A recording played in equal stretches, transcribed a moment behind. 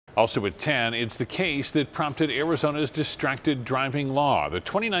Also at 10, it's the case that prompted Arizona's distracted driving law, the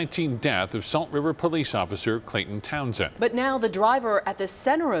 2019 death of Salt River police officer Clayton Townsend. But now the driver at the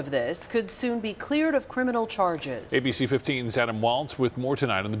center of this could soon be cleared of criminal charges. ABC 15's Adam Waltz with more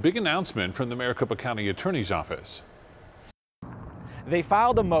tonight on the big announcement from the Maricopa County Attorney's Office. They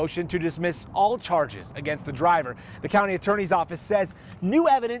filed a motion to dismiss all charges against the driver. The county attorney's office says new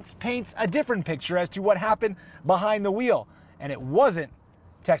evidence paints a different picture as to what happened behind the wheel, and it wasn't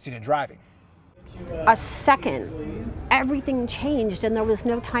texting and driving. A second, everything changed and there was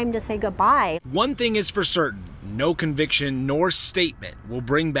no time to say goodbye. One thing is for certain, no conviction nor statement will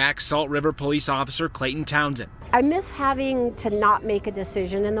bring back Salt River police officer Clayton Townsend. I miss having to not make a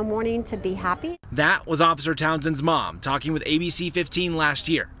decision in the morning to be happy. That was Officer Townsend's mom talking with ABC 15 last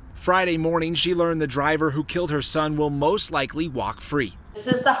year. Friday morning, she learned the driver who killed her son will most likely walk free. This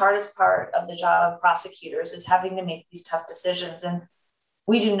is the hardest part of the job of prosecutors, is having to make these tough decisions, and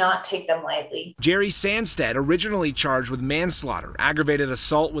we do not take them lightly. Jerry Sanstead, originally charged with manslaughter, aggravated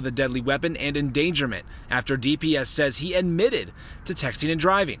assault with a deadly weapon, and endangerment after DPS says he admitted to texting and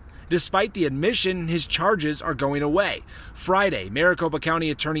driving. Despite the admission, his charges are going away. Friday, Maricopa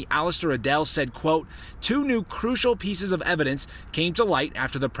County Attorney Alistair Adele said, quote, "Two new crucial pieces of evidence came to light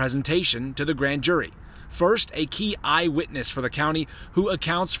after the presentation to the grand jury. First, a key eyewitness for the county who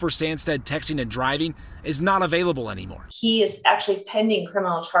accounts for Sanstead texting and driving is not available anymore. He is actually pending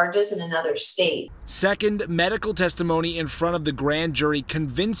criminal charges in another state. Second, medical testimony in front of the grand jury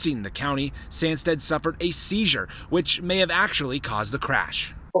convincing the county Sanstead suffered a seizure, which may have actually caused the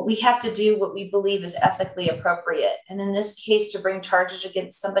crash. But we have to do what we believe is ethically appropriate. And in this case, to bring charges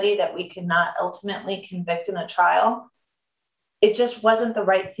against somebody that we could not ultimately convict in a trial, it just wasn't the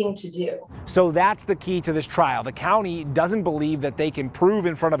right thing to do. So that's the key to this trial. The county doesn't believe that they can prove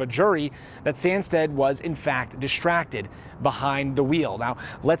in front of a jury that Sanstead was in fact distracted behind the wheel. Now,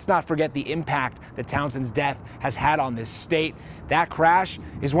 let's not forget the impact that Townsend's death has had on this state. That crash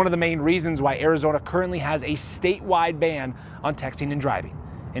is one of the main reasons why Arizona currently has a statewide ban on texting and driving.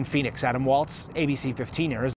 In Phoenix, Adam Waltz, ABC 15 Arizona.